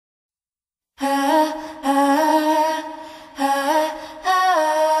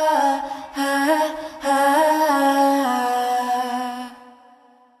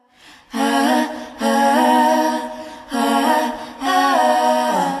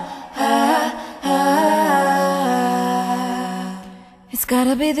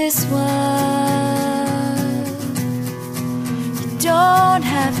gotta be this one. You don't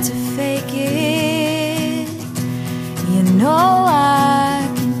have to fake it. You know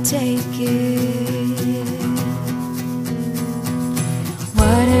I can take it.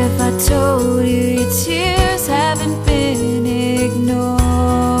 What if I told you your tears haven't been ignored,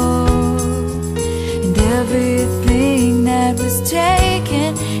 and everything that was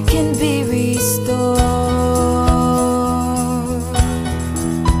taken can be restored?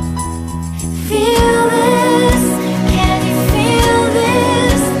 Feel this, can you feel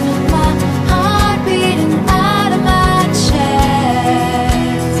this? My heart beating out of my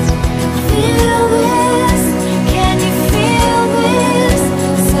chest. Feel this, can you feel this?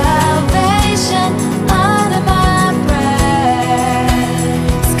 Salvation under my breath.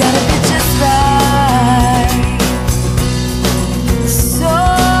 It's gotta be just right.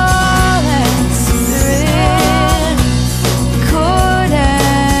 Soul and spirit, chord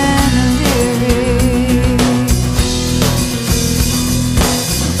and lyric.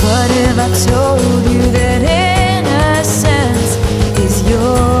 What if I told you that